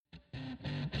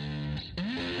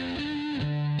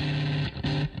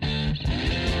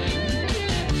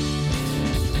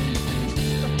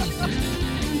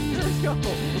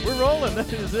We're rolling.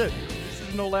 That is it. This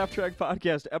is No Laugh Track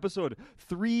Podcast, episode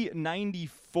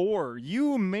 394.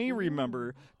 You may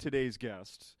remember today's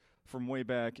guest from way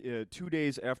back 2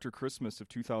 days after Christmas of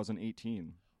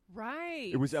 2018.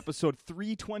 Right. It was episode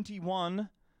 321,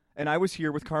 and I was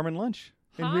here with Carmen Lynch.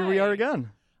 And Hi. here we are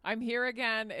again. I'm here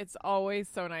again. It's always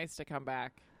so nice to come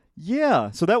back. Yeah.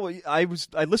 So that was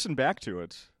I listened back to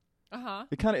it. Uh-huh.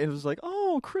 It was like,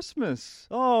 oh, Christmas.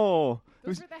 Oh.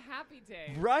 Those were the happy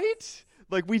days. Right?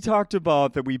 Like, we talked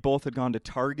about that we both had gone to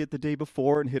Target the day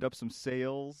before and hit up some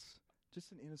sales.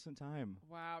 Just an innocent time.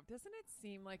 Wow. Doesn't it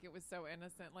seem like it was so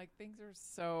innocent? Like, things are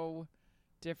so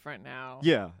different now.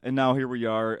 Yeah, and now here we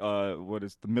are, what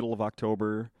is the middle of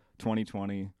October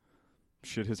 2020.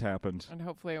 Shit has happened. And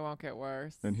hopefully it won't get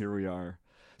worse. And here we are.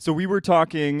 So we were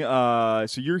talking, so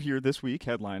you're here this week,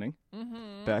 headlining.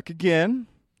 Mm-hmm. Back again.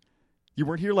 You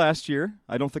weren't here last year.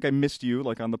 I don't think I missed you,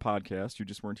 like, on the podcast. You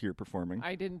just weren't here performing.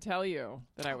 I didn't tell you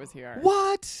that I was here.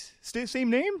 What? Same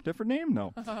name? Different name?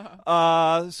 No.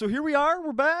 So here we are.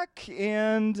 We're back.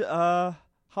 And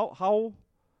how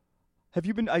have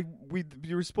you been?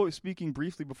 You were speaking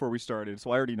briefly before we started,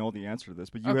 so I already know the answer to this.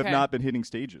 But you have Okay. not been hitting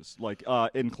stages, like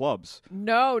in clubs.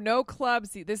 No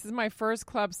clubs. This is my first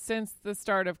club since the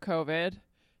start of COVID.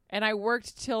 And I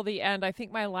worked till the end. I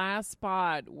think my last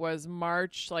spot was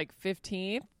March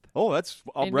 15th. Oh, that's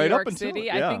In right New York up until City.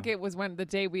 it. Yeah. I think it was when the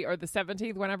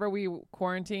 17th, whenever we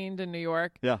quarantined in New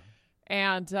York. Yeah.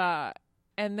 And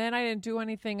then I didn't do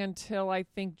anything until I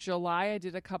think July. I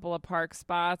did a couple of park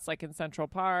spots, like in Central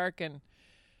Park, and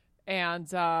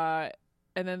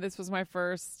then this was my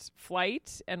first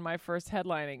flight and my first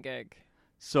headlining gig.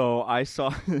 So I saw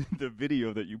the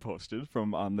video that you posted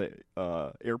from on the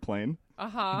airplane.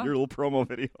 Uh-huh. Your little promo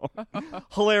video.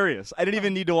 Hilarious. I didn't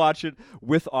even need to watch it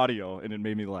with audio, and it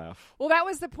made me laugh. Well, that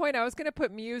was the point. I was going to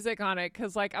put music on it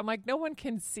because, I'm like, no one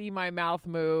can see my mouth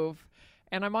move,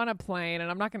 and I'm on a plane, and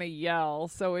I'm not going to yell,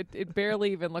 so it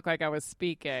barely even looked like I was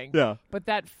speaking. Yeah. But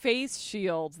that face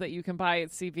shield that you can buy at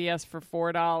CVS for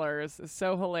 $4 is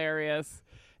so hilarious.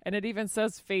 And it even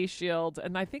says face shield,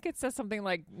 and I think it says something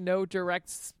like no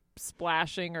direct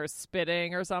splashing or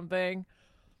spitting or something.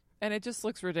 And it just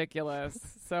looks ridiculous.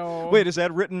 So Wait, is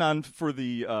that written on for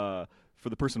the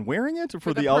person wearing it or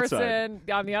for the outside? person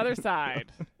on the other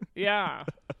side. Yeah.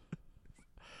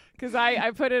 Because I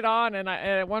put it on, and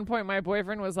at one point my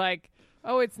boyfriend was like,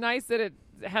 "Oh, it's nice that it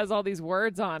has all these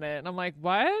words on it." And I'm like,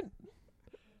 "What?"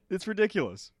 It's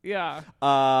ridiculous. Yeah.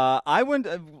 I went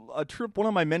a trip, one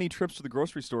of my many trips to the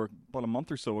grocery store about a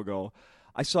month or so ago.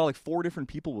 I saw like 4 different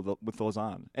people with those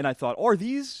on, and I thought, "Oh, are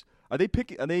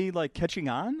they like catching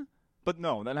on?" But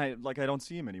no, then I don't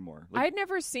see them anymore. I had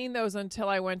never seen those until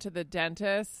I went to the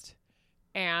dentist,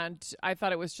 and I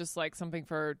thought it was just like something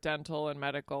for dental and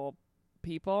medical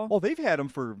people. Well, they've had them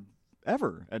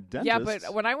forever at dentists. Yeah,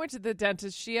 but when I went to the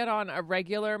dentist, she had on a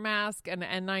regular mask, an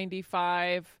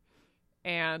N95,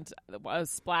 and a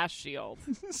splash shield.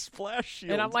 Splash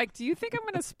shield. And I'm like, do you think I'm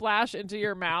going to splash into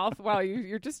your mouth while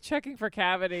you're just checking for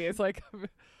cavities? Like,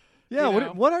 yeah, you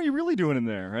know. what are you really doing in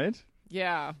there, right?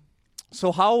 Yeah.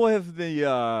 So how have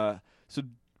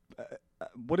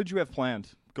what did you have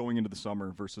planned going into the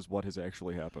summer versus what has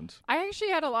actually happened? I actually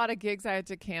had a lot of gigs I had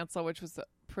to cancel, which was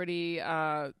pretty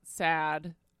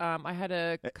sad. I had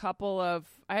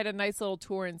a nice little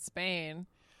tour in Spain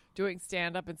doing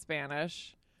stand-up in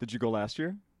Spanish. Did you go last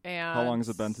year? And How long has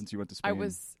it been since you went to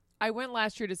Spain? I went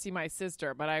last year to see my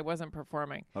sister, but I wasn't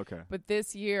performing. Okay. But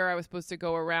this year I was supposed to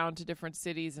go around to different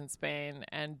cities in Spain,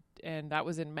 and that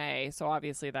was in May, so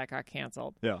obviously that got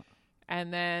canceled. Yeah.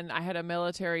 And then I had a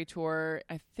military tour,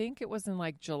 I think it was in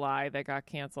July, that got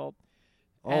canceled.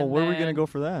 Oh, And where are we going to then go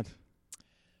for that?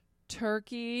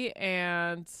 Turkey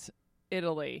and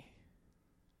Italy.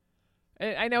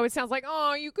 I know it sounds like,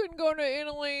 oh, you couldn't go to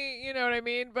Italy, you know what I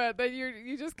mean? But then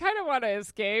you just kind of want to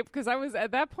escape, because at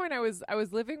that point I was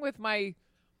living with I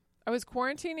was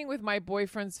quarantining with my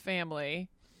boyfriend's family,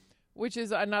 which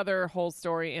is another whole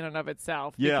story in and of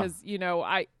itself. Yeah. Because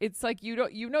it's like you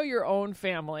know your own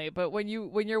family, but when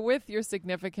you're with your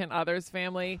significant other's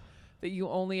family that you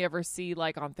only ever see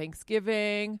on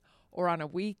Thanksgiving or on a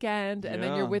weekend, and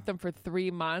then you're with them for 3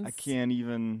 months. I can't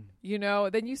even.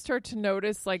 Then you start to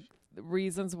notice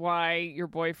reasons why your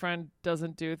boyfriend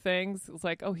doesn't do things. It's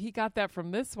like, oh, he got that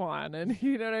from this one, and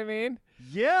you know what I mean?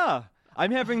 Yeah.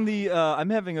 I'm having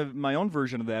my own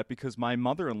version of that because my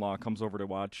mother-in-law comes over to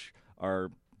watch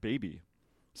our baby.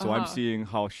 So I'm seeing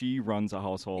how she runs a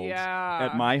household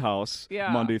at my house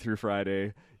Monday through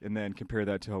Friday, and then compare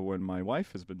that to when my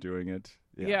wife has been doing it.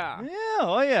 Yeah.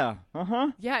 Oh, yeah.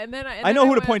 Uh-huh. Yeah, and then I know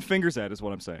who to point fingers at is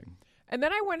what I'm saying. And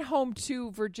then I went home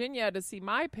to Virginia to see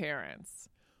my parents,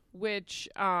 which,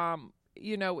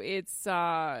 it's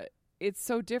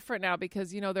so different now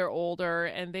because, they're older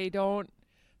and they don't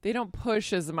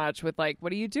push as much with like,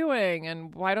 what are you doing?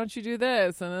 And why don't you do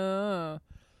this? And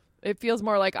it feels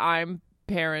more like I'm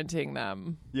parenting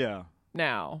them. Yeah.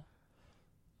 Now.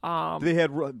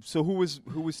 So who was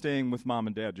staying with mom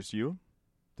and dad? Just you?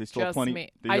 They still have plenty. Me.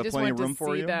 They have plenty of room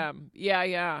for you. Them.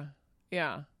 Yeah.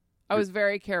 I was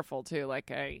very careful too. Like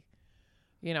I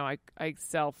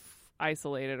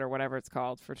self-isolated or whatever it's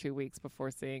called for 2 weeks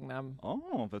before seeing them.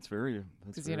 Oh, that's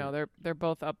because they're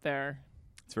both up there.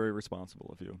 It's very responsible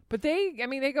of you. But they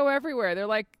go everywhere. They're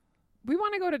like, we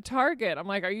want to go to Target. I'm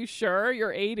like, are you sure?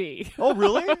 You're 80. Oh,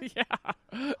 really?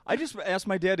 Yeah. I just asked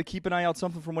my dad to keep an eye out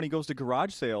something from when he goes to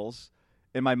garage sales,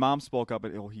 and my mom spoke up.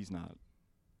 He's not.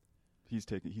 He's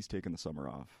taking the summer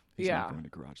off. He's not going to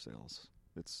garage sales.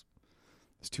 It's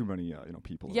too many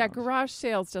people. Yeah, around. Garage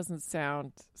sales doesn't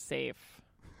sound safe.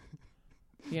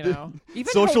 Even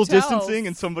social hotels. Distancing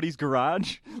in somebody's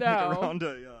garage, no, like around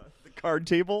the card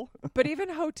table. But even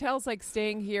hotels, like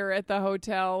staying here at the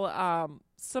hotel,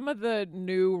 some of the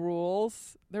new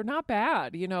rules, they're not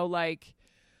bad.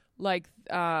 Like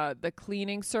the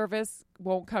cleaning service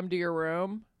won't come to your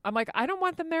room. I'm like, I don't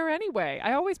want them there anyway.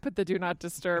 I always put the do not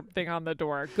disturb thing on the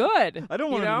door. Good. I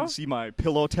don't want them to see my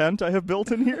pillow tent I have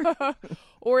built in here.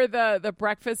 Or the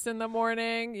breakfast in the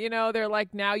morning. They're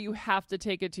like, now you have to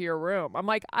take it to your room. I'm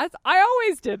like, I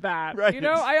always did that. Right.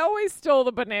 I always stole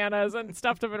the bananas and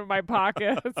stuffed them in my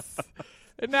pockets.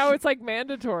 And now it's like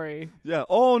mandatory. Yeah.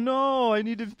 Oh, no. I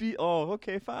need to be. Oh,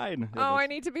 okay, fine. Yeah, I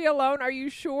need to be alone. Are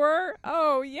you sure?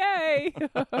 Oh, yay.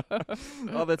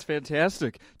 Oh, that's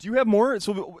fantastic. Do you have more?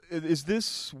 So is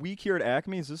this week here at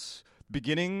Acme, is this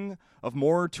beginning of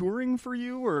more touring for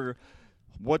you? Or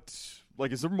what?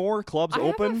 Like, is there more clubs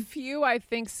open? I have a few, I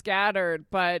think, scattered.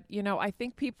 But, I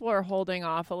think people are holding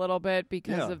off a little bit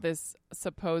because of this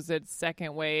supposed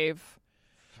second wave.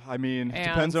 I mean, it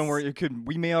depends on where you could.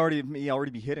 We may already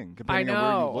be hitting, depending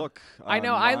on where you look. I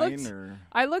know.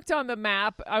 I looked on the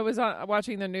map. I was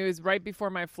watching the news right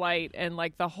before my flight, and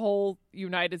like the whole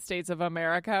United States of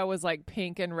America was like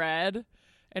pink and red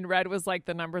was like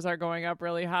the numbers are going up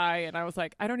really high, and I was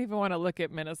like, I don't even want to look at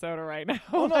Minnesota right now.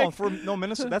 Oh no,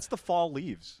 Minnesota. That's the fall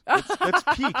leaves. That's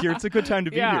peak here. It's a good time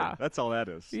to be here. That's all that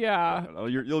is. Yeah.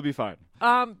 You'll be fine.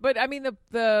 But I mean,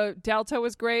 the Delta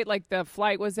was great. Like the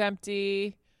flight was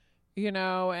empty.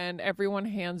 And everyone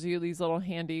hands you these little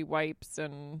handy wipes,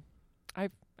 and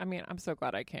I'm so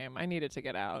glad I came. I needed to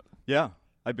get out. Yeah.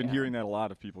 I've been hearing that a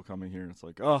lot of people coming here. It's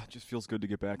like, it just feels good to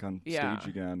get back on stage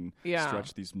again,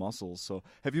 stretch these muscles. So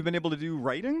have you been able to do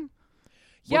writing?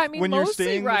 Yeah,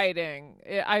 mostly writing.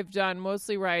 I've done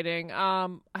mostly writing. I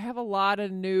have a lot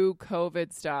of new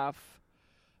COVID stuff.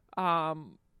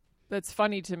 That's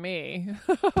funny to me.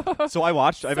 So I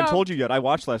watched. I haven't told you yet. I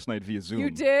watched last night via Zoom. You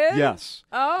did? Yes.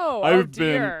 Oh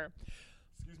dear.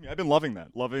 Excuse me. I've been loving that.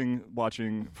 Loving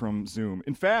watching from Zoom.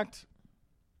 In fact,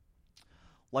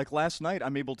 like last night,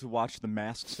 I'm able to watch The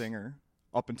Masked Singer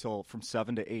up until from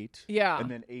 7 to 8. Yeah. And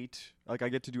then 8, like I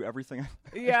get to do everything.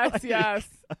 Yes.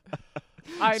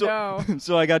 I know.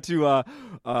 So I got to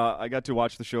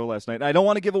watch the show last night. I don't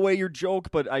want to give away your joke,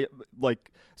 but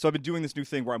so I've been doing this new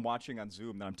thing where I'm watching on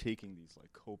Zoom and I'm taking these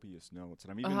like copious notes,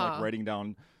 and I'm even like writing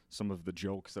down some of the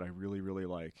jokes that I really, really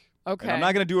like. Okay. And I'm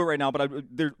not going to do it right now, but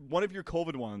one of your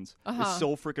COVID ones is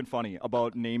so freaking funny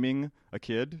about naming a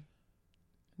kid.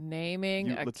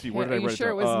 Naming a kid? Let's see, where did I write it? Are you sure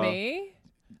it was me?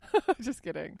 Just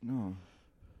kidding.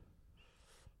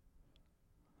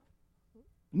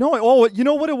 No, you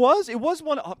know what it was? It was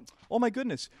one. Oh my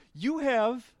goodness!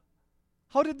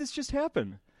 How did this just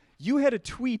happen? You had a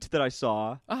tweet that I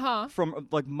saw from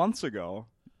like months ago.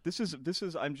 This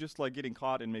is. I'm just like getting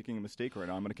caught in making a mistake right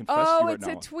now. I'm going to confess to you right now.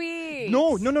 Oh, it's a tweet.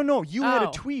 No. You had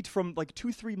a tweet from like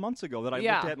 2-3 months ago that I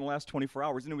looked at in the last 24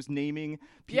 hours, and it was naming.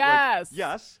 Yes.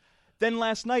 Yes. Then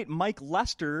last night, Mike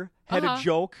Lester had a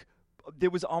joke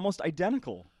that was almost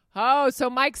identical. Oh, so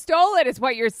Mike stole it is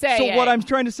what you're saying. So what I'm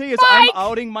trying to say is I'm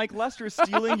outing Mike Lester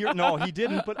stealing your... No, he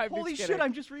didn't, but holy shit,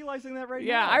 I'm just realizing that right now.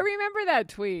 Yeah, I remember that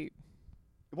tweet.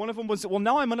 One of them was,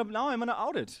 now I'm gonna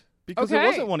out it because it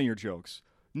wasn't one of your jokes.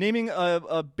 Naming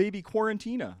a baby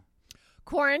Quarantina.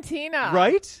 Quarantina.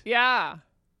 Right? Yeah.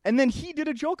 And then he did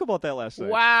a joke about that last night.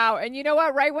 Wow. And you know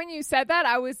what? Right when you said that,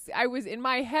 I was in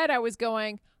my head, I was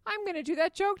going... I'm going to do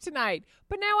that joke tonight.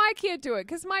 But now I can't do it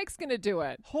because Mike's going to do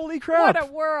it. Holy crap. What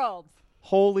a world.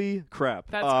 Holy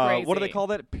crap. That's crazy. What do they call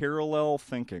that? Parallel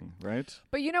thinking, right?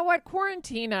 But you know what?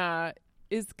 Quarantina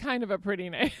is kind of a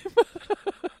pretty name.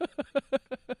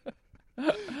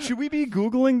 Should we be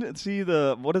Googling to see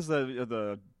what is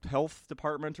the health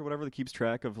department or whatever that keeps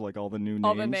track of like all the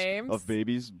names of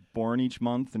babies born each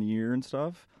month and year and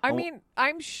stuff? I mean,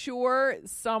 I'm sure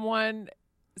someone's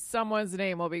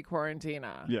name will be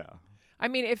Quarantina. Yeah. I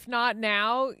mean, if not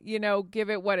now, give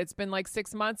it it's been like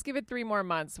 6 months. Give it 3 more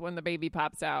months when the baby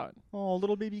pops out. Oh,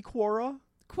 little baby Quora.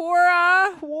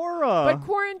 But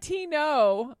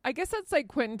Quarantino. I guess that's like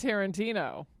Quentin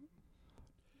Tarantino.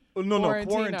 No,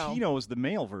 Quarantino is the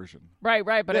male version. Right,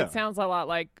 but it sounds a lot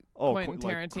like Quentin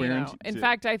Tarantino. In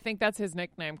fact, I think that's his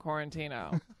nickname,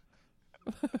 Quarantino.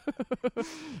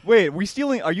 Wait,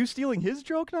 are you stealing his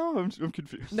joke now? I'm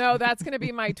confused. No, that's going to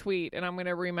be my tweet, and I'm going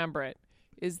to remember it.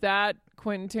 Is that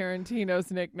Quentin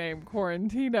Tarantino's nickname,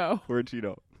 Quarantino?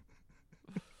 Quarantino.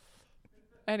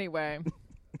 Anyway.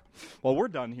 Well, we're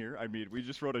done here. I mean, we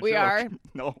just wrote a joke. We are?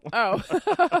 No. Oh.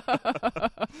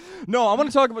 No, I want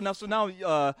to talk about now. So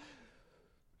now,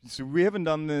 so we haven't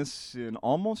done this in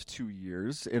almost 2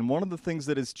 years, and one of the things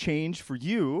that has changed for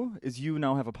you is you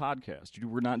now have a podcast. You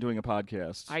were not doing a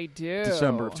podcast. I do.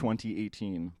 December of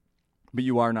 2018. But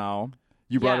you are now.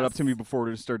 You brought it up to me before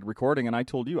we started recording, and I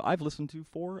told you I've listened to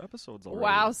 4 episodes already.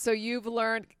 Wow, so you've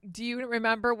learned. Do you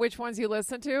remember which ones you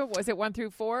listened to? Was it 1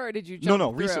 through 4, or did you jump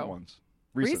through? Recent ones.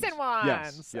 Recent ones.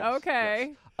 Yes,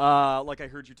 okay. Yes. Like I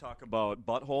heard you talk about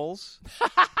buttholes.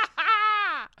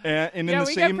 and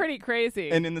we get pretty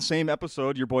crazy. And in the same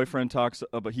episode, your boyfriend talks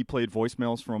about he played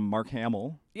voicemails from Mark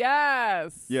Hamill.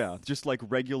 Yes. Yeah, just like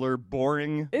regular,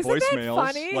 boring Isn't voicemails.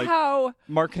 That funny like how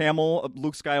Mark Hamill,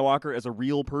 Luke Skywalker as a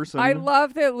real person. I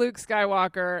love that Luke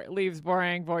Skywalker leaves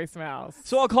boring voicemails.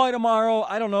 So I'll call you tomorrow.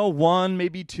 I don't know, 1,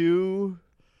 maybe 2.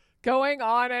 Going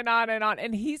on and on and on.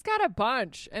 And he's got a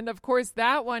bunch. And, of course,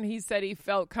 that one he said he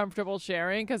felt comfortable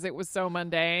sharing because it was so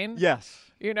mundane.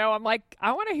 Yes. I'm like,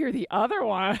 I want to hear the other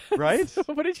one. Right?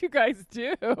 What did you guys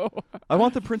do? I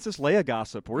want the Princess Leia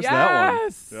gossip. Where's that one?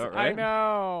 Yes. Yeah, right? I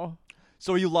know.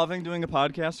 So are you loving doing a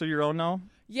podcast of your own now?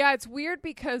 Yeah, it's weird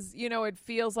because, it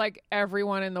feels like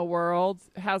everyone in the world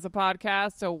has a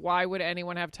podcast. So why would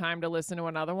anyone have time to listen to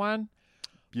another one?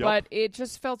 Yep. But it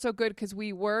just felt so good because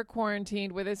we were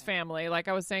quarantined with his family. Like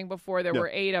I was saying before, there were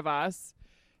 8 of us.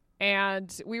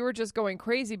 And we were just going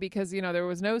crazy because, there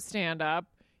was no stand-up.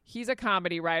 He's a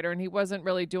comedy writer, and he wasn't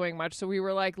really doing much. So we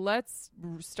were like, let's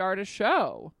start a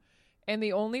show. And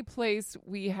the only place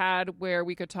we had where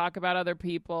we could talk about other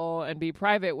people and be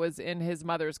private was in his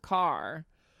mother's car.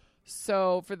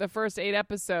 So for the first 8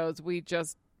 episodes, we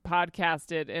just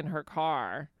podcasted in her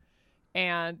car.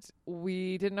 And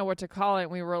we didn't know what to call it.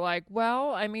 And we were like,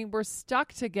 well, I mean, we're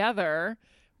stuck together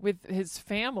with his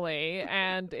family,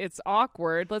 and it's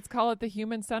awkward. Let's call it the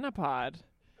Human Centipod.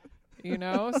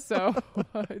 So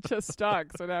it just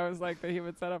stuck. So that was like the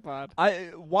Human Centipod.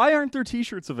 Why aren't there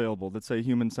T-shirts available that say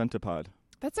Human Centipod?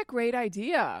 That's a great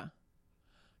idea.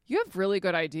 You have really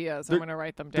good ideas. I'm going to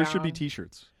write them down. There should be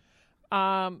T-shirts.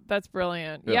 That's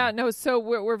brilliant. Yeah, no, so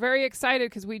we're very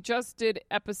excited because we just did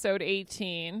episode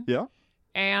 18. Yeah.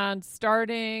 And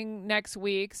starting next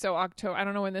week, so October, I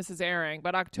don't know when this is airing,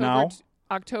 but October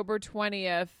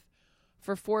 20th,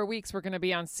 for 4 weeks, we're going to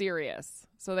be on Sirius.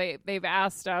 So they've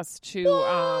asked us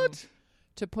to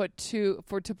put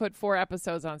 4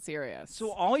 episodes on Sirius.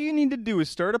 So all you need to do is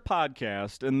start a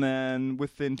podcast, and then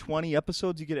within 20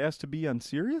 episodes, you get asked to be on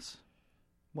Sirius?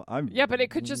 Well, yeah, but it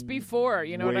could just be 4.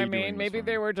 You know what I mean? Maybe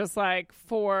they were just like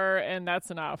 4, and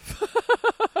that's enough.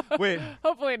 Wait.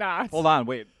 Hopefully not. Hold on.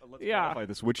 Wait. Let's clarify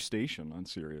this. Which station on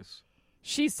Sirius?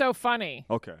 She's So Funny.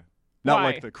 Okay. Not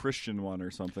like the Christian one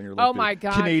or something. Or like oh, my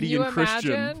God. Canadian Can you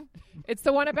Christian. Imagine? It's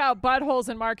the one about buttholes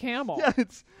and Mark Hamill. Yeah,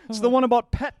 it's the one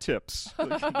about pet tips.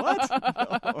 Like,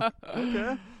 what?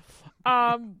 No.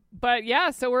 Okay. But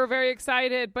yeah, so we're very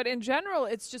excited. But in general,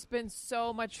 it's just been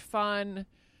so much fun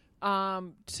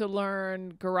to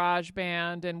learn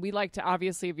GarageBand, and we like to,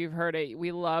 obviously, if you've heard it,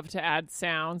 we love to add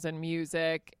sounds and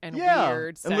music and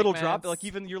weird segments. And little drop, like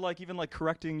even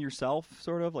correcting yourself,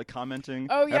 sort of like commenting.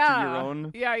 Oh yeah, after your own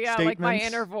statements. Like my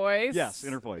inner voice. Yes,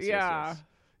 inner voice. Yeah, yes.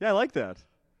 Yeah, I like that.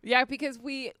 Yeah, because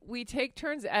we take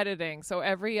turns editing, so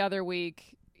every other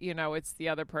week, it's the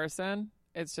other person.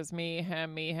 It's just me,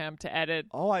 him, to edit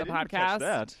the podcast. Didn't catch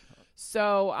that.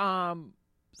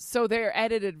 So they're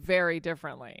edited very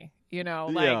differently,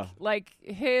 like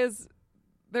his,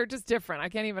 they're just different. I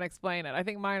can't even explain it. I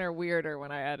think mine are weirder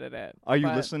when I edit it. Are you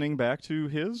listening back to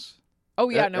his? Oh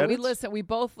yeah, no, edits? we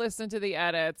both listen to the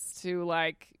edits to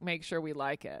make sure we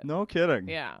like it. No kidding.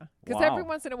 Yeah. Because every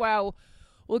once in a while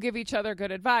we'll give each other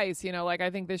good advice, like I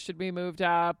think this should be moved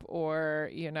up, or,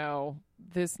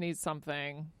 this needs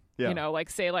something. Yeah. You know, like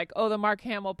say like, oh, the Mark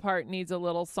Hamill part needs a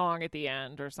little song at the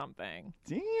end or something.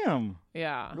 Damn.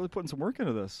 Yeah. Really putting some work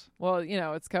into this. Well, you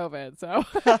know, it's COVID, so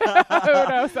who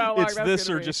knows how long it's that's this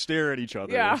gonna or be. just stare at each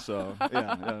other. Yeah. So,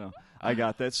 no. I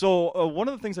got that. So, one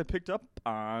of the things I picked up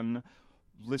on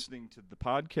listening to the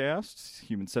podcast,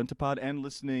 Human Centipede, and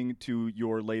listening to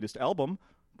your latest album,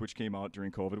 which came out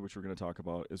during COVID, which we're going to talk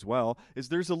about as well, is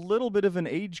there's a little bit of an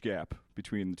age gap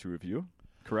between the two of you,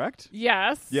 correct?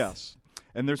 Yes. Yes.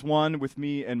 And there's one with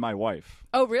me and my wife.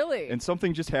 Oh, really? And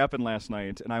something just happened last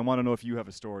night, and I want to know if you have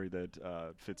a story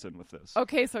that fits in with this.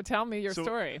 Okay, so tell me your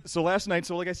story. So last night,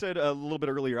 like I said a little bit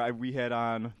earlier, we had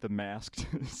on the Masked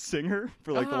Singer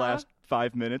for like the last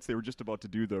 5 minutes. They were just about to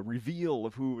do the reveal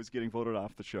of who was getting voted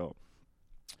off the show.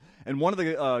 And one of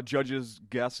the judges'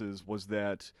 guesses was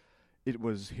that it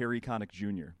was Harry Connick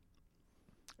Jr.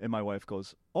 And my wife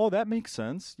goes, oh, that makes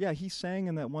sense. Yeah, he sang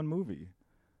in that one movie.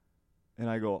 And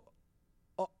I go,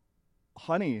 oh,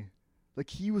 honey, like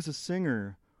he was a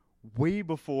singer way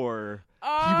before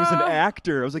he was an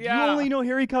actor. I was like, you only know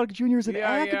Harry Connick Jr. as an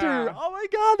actor. Yeah. Oh, my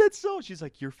God, that's so... She's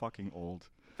like, you're fucking old.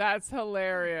 That's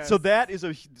hilarious.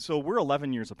 So we're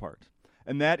 11 years apart.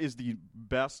 And that is the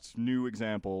best new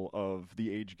example of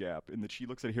the age gap in that she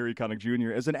looks at Harry Connick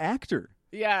Jr. as an actor.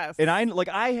 Yes. And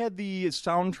I had the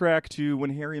soundtrack to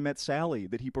When Harry Met Sally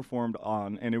that he performed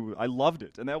on, and I loved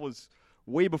it. And that was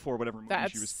way before whatever movie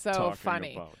she was talking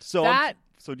funny. about.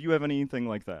 So do you have anything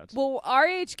like that? Well, our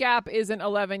age gap isn't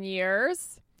 11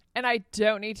 years, and I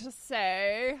don't need to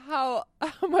say how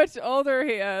much older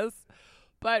he is.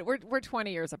 But we're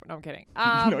 20 years apart. No, I'm kidding.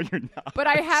 No, you're not. But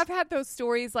I have had those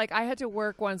stories. Like I had to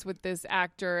work once with this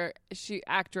actress.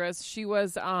 She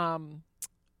was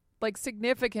like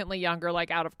significantly younger, like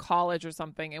out of college or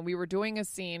something. And we were doing a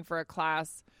scene for a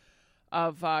class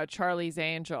of Charlie's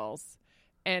Angels,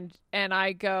 and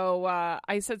I go,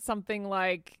 I said something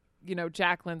like, you know,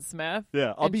 Jacqueline Smith.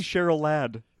 Yeah, I'll be Cheryl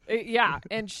Ladd. Yeah,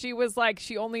 and she was like,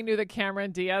 she only knew the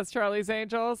Cameron Diaz Charlie's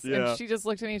Angels, and she just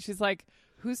looked at me and she's like,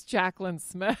 who's Jacqueline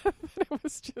Smith? It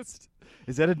was just...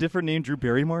 Is that a different name Drew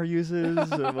Barrymore uses?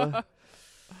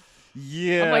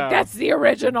 Yeah. I'm like, that's the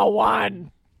original one.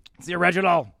 It's the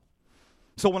original.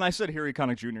 So when I said Harry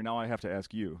Connick Jr., now I have to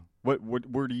ask you,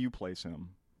 where do you place him?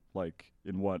 Like,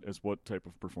 in what type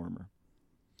of performer?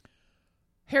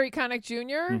 Harry Connick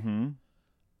Jr.? Mm-hmm.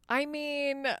 I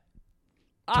mean...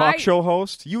 Talk show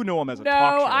host? You know him as a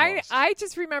talk show host. I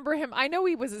just remember him. I know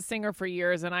he was a singer for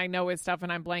years, and I know his stuff,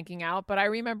 and I'm blanking out, but I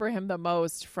remember him the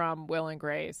most from Will and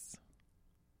Grace.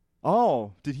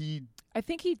 Oh, did he? I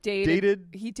think he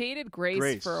dated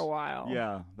Grace for a while.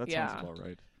 Yeah, that sounds about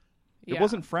right. Yeah. It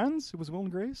wasn't Friends? It was Will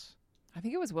and Grace? I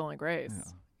think it was Will and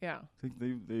Grace. Yeah. I think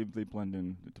they blend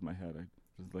into my head.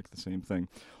 It's like the same thing.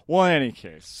 Well, in any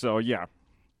case, so yeah.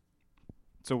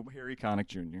 So Harry Connick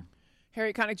Jr.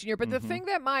 Harry Connick Jr. But the thing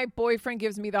that my boyfriend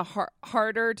gives me the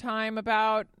harder time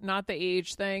about, not the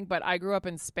age thing, but I grew up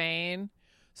in Spain.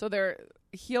 So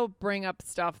he'll bring up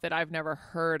stuff that I've never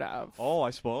heard of. Oh, I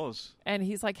suppose. And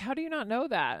he's like, how do you not know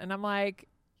that? And I'm like,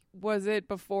 was it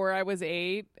before I was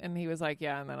 8? And he was like,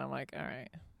 yeah. And then I'm like, all right.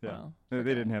 Yeah. Well,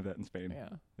 they didn't have that in Spain. Yeah.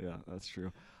 Yeah, that's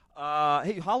true.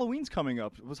 Hey, Halloween's coming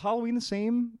up. Was Halloween the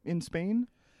same in Spain?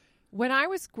 When I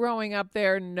was growing up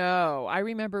there, no. I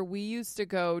remember we used to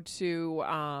go to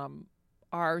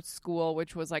our school,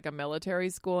 which was like a military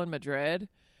school in Madrid.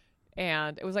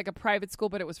 And it was like a private school,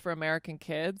 but it was for American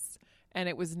kids. And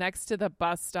it was next to the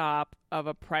bus stop of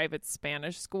a private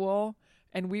Spanish school.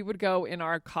 And we would go in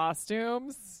our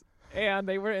costumes, and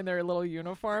they were in their little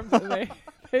uniforms. And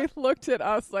they looked at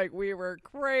us like we were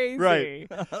crazy.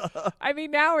 Right. I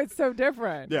mean, now it's so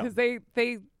different because Yeah.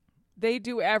 they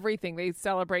do everything. They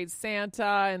celebrate Santa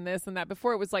and this and that.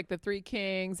 Before it was like the Three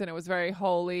Kings, and it was very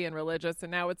holy and religious.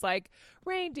 And now it's like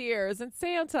reindeers and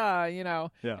Santa, you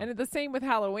know. Yeah. And the same with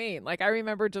Halloween. Like I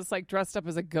remember just like dressed up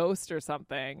as a ghost or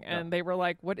something. And they were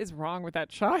like, what is wrong with that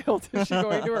child? Is she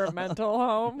going to her mental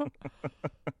home?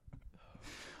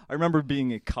 I remember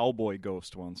being a cowboy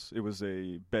ghost once. It was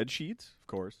a bed sheet, of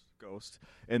course, ghost.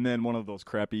 And then one of those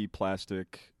crappy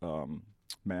plastic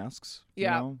masks.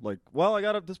 Yeah. You know? Like, well, I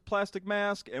got this plastic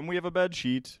mask and we have a bed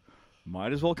sheet.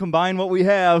 Might as well combine what we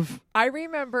have. I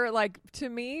remember, like, to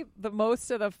me, the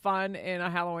most of the fun in a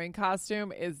Halloween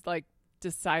costume is like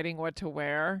deciding what to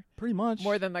wear. Pretty much.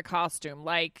 More than the costume.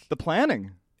 Like the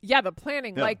planning. Yeah, the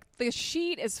planning. Yeah. Like the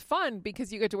sheet is fun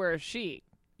because you get to wear a sheet.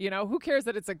 You know, who cares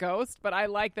that it's a ghost? But I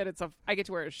like that I get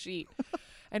to wear a sheet.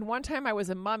 And one time I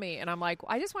was a mummy, and I'm like,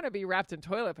 I just want to be wrapped in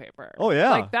toilet paper. Oh, yeah.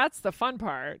 Like, that's the fun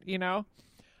part, you know?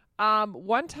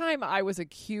 One time I was a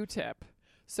Q-tip.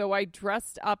 So I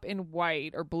dressed up in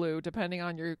white or blue, depending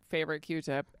on your favorite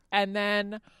Q-tip. And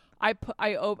then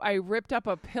I ripped up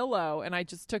a pillow and I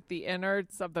just took the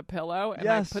innards of the pillow and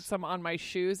I put some on my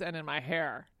shoes and in my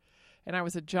hair, and I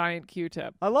was a giant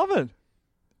Q-tip. I love it.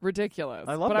 Ridiculous.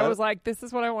 I love but that. I was like, this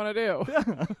is what I want to do.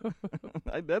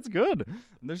 Yeah. That's good.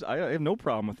 I have no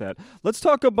problem with that. Let's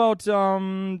talk about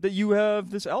that you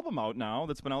have this album out now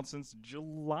that's been out since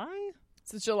July?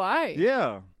 Since July.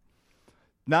 Yeah.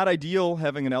 Not ideal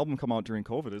having an album come out during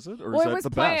COVID, is it? Or well, is that it was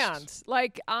the planned. best?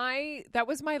 Like that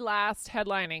was my last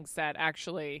headlining set,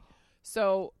 actually.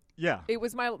 So yeah, it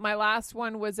was my last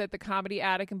one was at the Comedy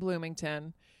Attic in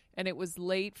Bloomington. And it was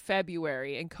late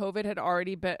February, and COVID had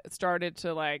already started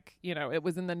to, like, you know, it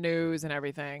was in the news and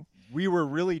everything. We were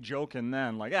really joking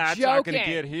then, like, it's not going to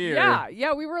get here.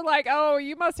 Yeah, we were like, oh,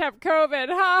 you must have COVID.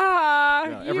 Ha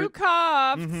ha, you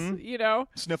coughed, you know.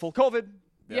 Sniffle, COVID.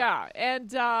 Yeah,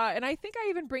 and I think I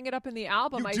even bring it up in the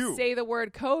album. I say the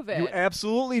word COVID. You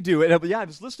absolutely do. And, I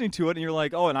was listening to it, and you're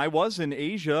like, oh, and I was in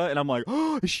Asia, and I'm like,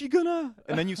 oh, is she gonna?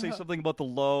 And then you say something about the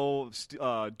low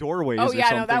doorways. Oh, yeah, or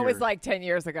something, no, that was like 10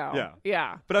 years ago.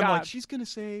 Yeah. But I'm like, she's gonna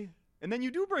say, and then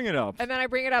you do bring it up. And then I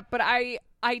bring it up, but I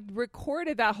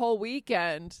recorded that whole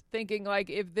weekend thinking, like,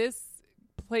 if this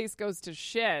place goes to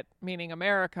shit, meaning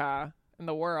America and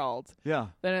the world, then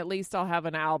at least I'll have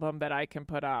an album that I can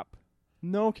put up.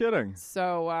 No kidding.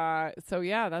 So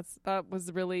yeah, that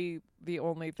was really the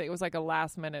only thing. It was like a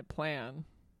last minute plan.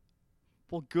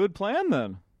 Well, good plan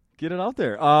then. Get it out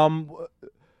there.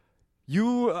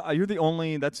 You're the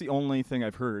only. That's the only thing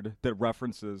I've heard that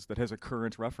has a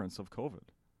current reference of COVID.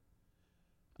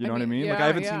 You know what I mean? Yeah, like I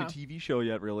haven't seen a TV show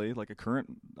yet, really. Like I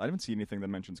haven't seen anything that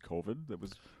mentions COVID. That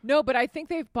was no, but I think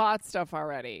they've bought stuff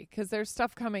already because there's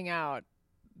stuff coming out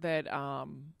that I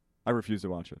refuse to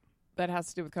watch it. That has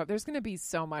to do with COVID. There's going to be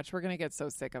so much. We're going to get so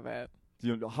sick of it.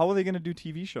 How are they going to do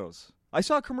TV shows? I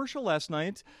saw a commercial last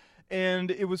night, and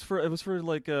it was for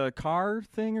like a car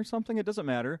thing or something. It doesn't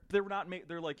matter. They were not.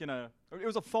 They're like it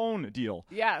was a phone deal.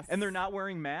 Yes. And they're not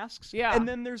wearing masks. Yeah. And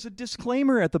then there's a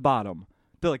disclaimer at the bottom.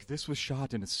 They're like, this was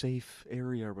shot in a safe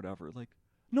area or whatever. Like,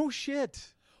 no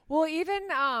shit. Well, even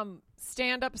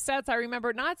stand-up sets, I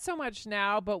remember not so much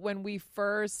now, but when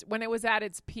it was at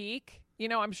its peak. You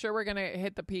know, I'm sure we're going to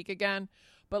hit the peak again.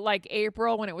 But like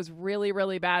April, when it was really,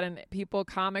 really bad and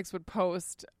comics would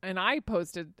post, and I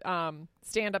posted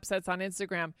stand-up sets on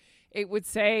Instagram, it would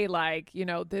say like, you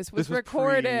know, this was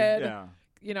recorded.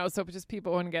 You know, so just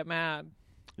people wouldn't get mad.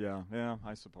 Yeah,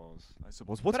 I suppose.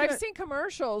 But I've seen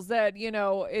commercials that, you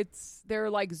know, they're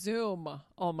like Zoom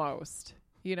almost,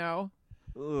 you know?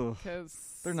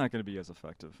 Because they're not going to be as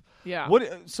effective. Yeah.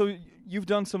 So you've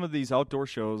done some of these outdoor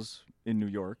shows in New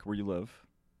York where you live,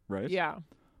 right? Yeah.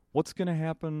 What's going to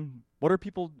happen? What are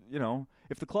people, you know,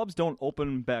 if the clubs don't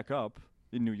open back up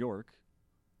in New York,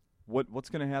 what's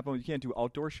going to happen? You can't do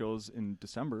outdoor shows in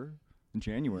December, in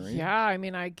January. Yeah, I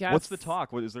mean, I guess. What's the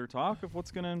talk? Is there talk of what's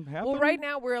going to happen? Well, right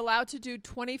now we're allowed to do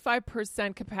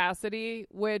 25% capacity,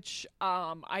 which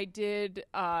I did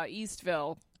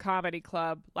Eastville Comedy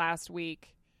Club last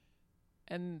week.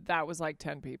 And that was like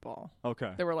 10 people.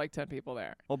 Okay. There were like 10 people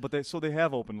there. Oh, but they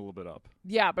have opened a little bit up.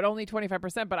 Yeah, but only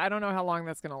 25%. But I don't know how long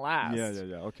that's going to last.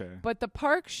 Yeah. Okay. But the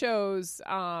park shows,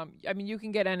 I mean, you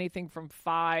can get anything from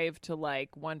 $5 to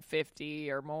like $150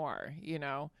 or more, you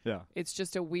know? Yeah. It's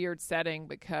just a weird setting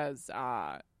because,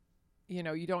 you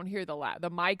know, you don't hear the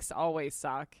mics always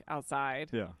suck outside.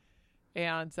 Yeah.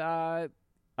 And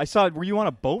I saw, were you on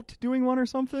a boat doing one or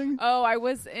something? Oh, I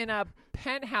was in a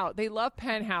penthouse. They love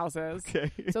penthouses. Okay.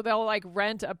 So they'll like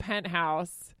rent a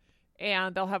penthouse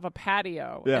and they'll have a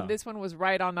patio. Yeah. And this one was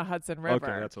right on the Hudson River.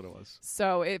 Okay, that's what it was.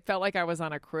 So it felt like I was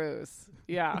on a cruise.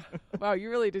 Yeah. Wow, you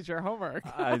really did your homework.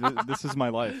 This is my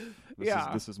life.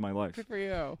 This is my life. Good for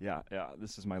you. Yeah,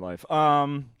 this is my life.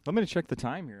 I'm going to check the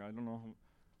time here. I don't know.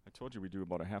 I told you we do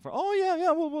about a half hour. Oh,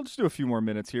 yeah. We'll just do a few more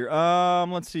minutes here.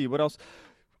 Let's see. What else?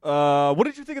 What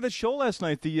did you think of the show last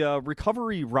night? The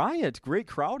Recovery Riot. Great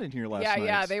crowd in here last night.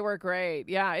 Yeah, they were great.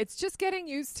 Yeah, it's just getting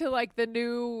used to like the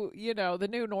new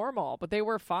normal, but they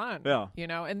were fun. Yeah. You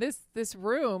know, and this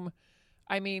room,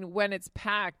 I mean, when it's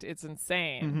packed, it's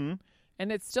insane. Mm-hmm.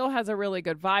 And it still has a really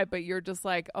good vibe, but you're just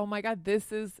like, oh my God,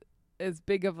 this is as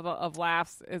big of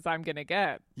laughs as I'm going to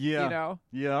get. Yeah. You know?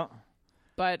 Yeah.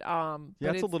 But,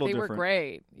 it's a little they different. were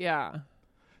great. Yeah.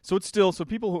 So it's still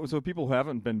people who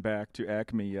haven't been back to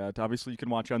Acme yet. Obviously, you can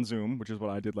watch on Zoom, which is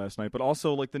what I did last night. But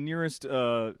also, like the nearest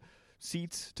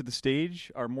seats to the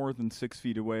stage are more than 6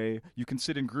 feet away. You can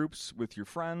sit in groups with your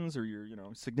friends or your,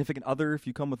 significant other if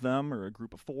you come with them, or a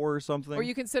group of 4 or something. Or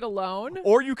you can sit alone.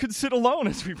 Or you can sit alone,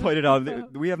 as we pointed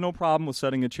out. We have no problem with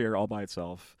setting a chair all by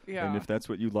itself. Yeah. And if that's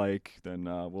what you like, then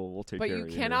we'll take care of you.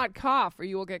 But you cannot cough, or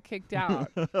you will get kicked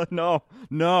out. No.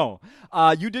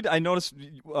 You did. I noticed.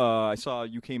 I saw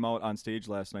you came out on stage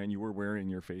last night, and you were wearing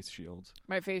your face shield.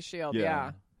 My face shield.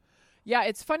 Yeah. Yeah,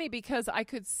 it's funny because I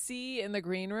could see in the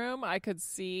green room, I could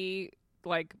see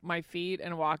like my feet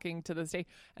and walking to the stage.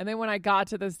 And then when I got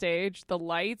to the stage, the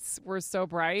lights were so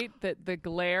bright that the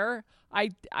glare, I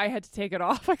had to take it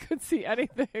off. I couldn't see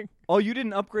anything. Oh, you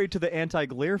didn't upgrade to the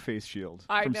anti-glare face shield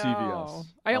from know. CVS.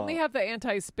 I only have the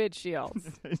anti-spit shield.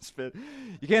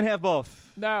 You can't have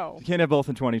both. No. You can't have both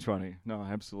in 2020. No,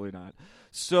 absolutely not.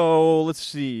 So let's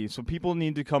see. So people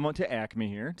need to come out to Acme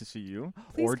here to see you.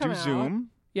 Please or do Zoom.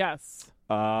 Yes.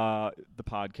 The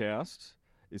podcast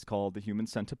is called The Human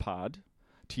Centipod.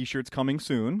 T-shirts coming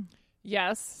soon.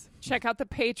 Yes. Check out the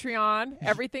Patreon.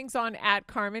 Everything's on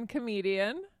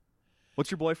 @CarmenComedian.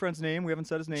 What's your boyfriend's name? We haven't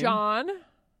said his name. John.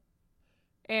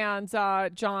 And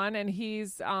John, and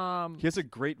he's he has a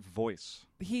great voice.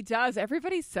 He does.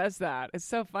 Everybody says that. It's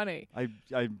so funny. Yeah.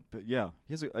 He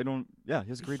has a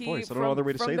great voice. I don't know other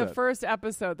way to say that. From the first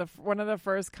episode, one of the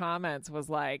first comments was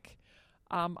like,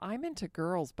 I'm into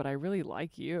girls, but I really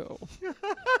like you.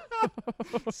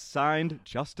 Signed,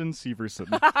 Justin Severson.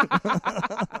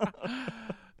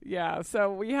 Yeah,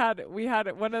 so we had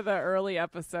one of the early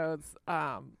episodes.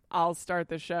 I'll start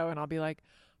the show and I'll be like,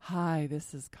 "Hi,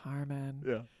 this is Carmen."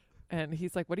 Yeah, and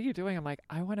he's like, "What are you doing?" I'm like,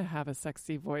 "I want to have a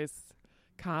sexy voice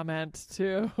comment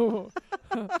too." What?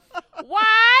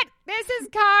 This is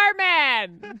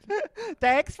Carmen.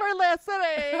 Thanks for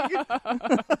listening.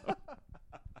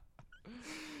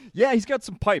 Yeah, he's got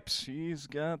some pipes. He's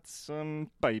got some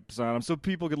pipes on him, so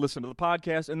people could listen to the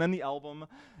podcast, and then the album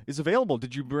is available.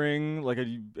 Did you bring, like, are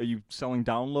you selling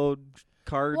download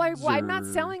cards? Well, I'm not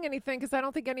selling anything because I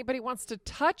don't think anybody wants to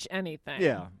touch anything.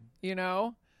 Yeah.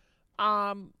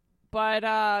 But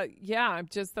yeah,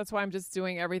 that's why I'm just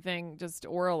doing everything just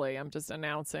orally. I'm just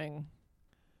announcing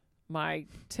my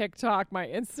TikTok, my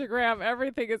Instagram,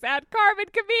 everything is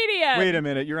 @CarmenComedian. Wait a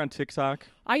minute, you're on TikTok?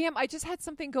 I am. I just had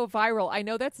something go viral. I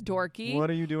know that's dorky. What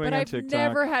are you doing on TikTok? But I've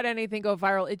never had anything go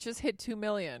viral. It just hit 2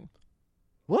 million.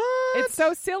 What? It's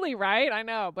so silly, right? I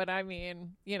know, but I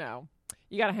mean, you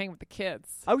got to hang with the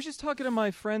kids. I was just talking to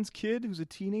my friend's kid who's a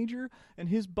teenager, and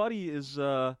his buddy has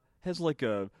like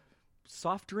a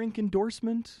soft drink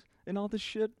endorsement and all this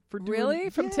shit for doing. Really?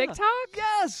 From TikTok?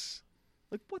 Yes.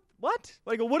 Like, what?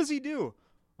 Like, what does he do?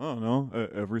 I don't know.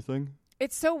 Everything.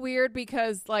 It's so weird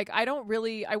because, like,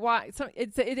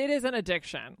 it is an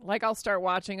addiction. Like, I'll start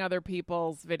watching other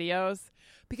people's videos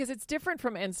because it's different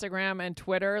from Instagram and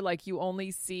Twitter. Like, you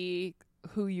only see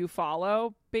who you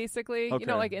follow, basically.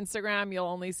 Okay. Like Instagram, you'll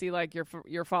only see, like,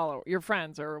 your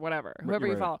friends or whatever, whoever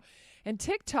you follow. And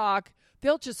TikTok,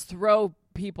 they'll just throw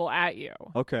people at you.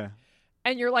 Okay.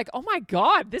 And you're like, oh, my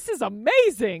God, this is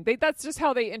amazing. That's just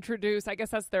how they introduce. I guess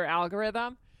that's their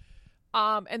algorithm.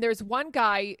 And there's one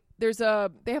guy. They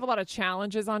have a lot of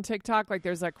challenges on TikTok. Like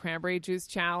there's a cranberry juice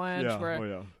challenge.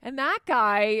 Yeah. And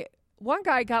one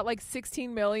guy got like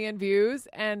 16 million views.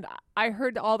 And I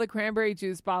heard all the cranberry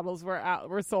juice bottles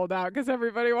were sold out because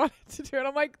everybody wanted to do it.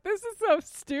 I'm like, this is so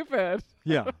stupid.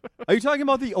 Yeah. Are you talking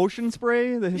about the Ocean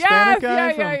Spray, the Hispanic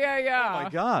guy? Yeah. Oh, my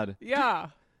God. Yeah.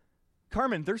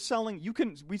 Carmen, they're selling.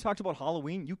 We talked about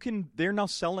Halloween. They're now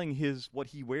selling what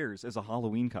he wears as a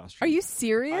Halloween costume. Are you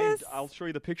serious? I'll show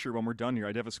you the picture when we're done here.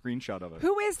 I'd have a screenshot of it.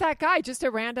 Who is that guy? Just a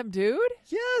random dude?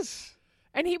 Yes.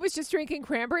 And he was just drinking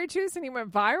cranberry juice and he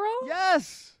went viral?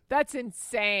 Yes. That's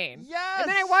insane. Yes. And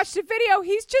then I watched a video.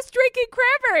 He's just drinking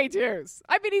cranberry juice.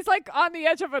 I mean, he's like on the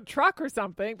edge of a truck or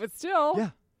something, but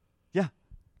still. Yeah.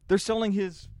 They're selling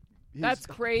his that's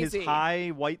crazy. His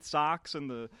high white socks and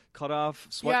the cut-off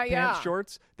sweatpants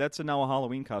shorts. That's now a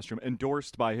Halloween costume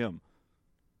endorsed by him.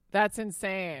 That's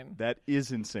insane. That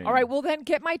is insane. All right, well then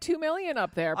get my 2 million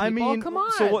up there, people. I mean, come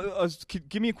on. So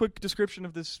give me a quick description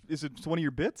of this. Is it one of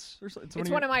your bits? Or something? It's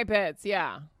one of my bits,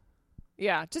 yeah.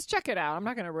 Yeah, just check it out. I'm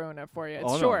not going to ruin it for you.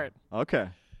 It's short. No. Okay.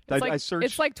 I searched.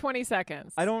 It's like 20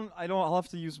 seconds. I'll have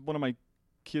to use one of my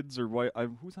kids or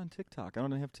who's on TikTok? I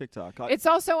don't have TikTok. It's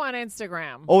also on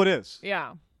Instagram. Oh, it is?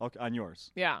 Yeah. Okay, on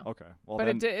yours? Yeah. Okay. Well,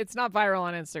 but it's not viral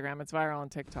on Instagram. It's viral on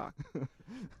TikTok.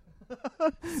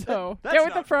 So That's get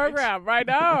with the program. I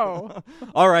know.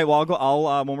 All right. Well,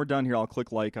 I'll when we're done here, I'll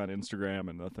click like on Instagram,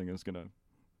 and the thing is gonna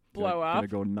blow up. Gonna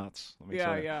go nuts.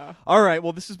 Yeah. All right.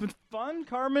 Well, this has been fun,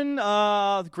 Carmen.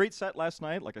 Great set last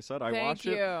night. Like I said, I watched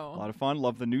it. A lot of fun.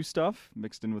 Love the new stuff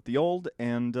mixed in with the old,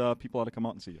 and people ought to come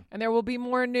out and see you. And there will be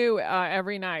more new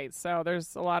every night. So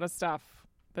there's a lot of stuff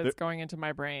that's going into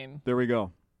my brain. There we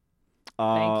go.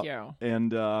 Thank you.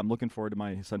 And I'm looking forward to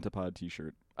my Centipod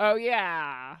T-shirt. Oh,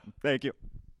 yeah. Thank you.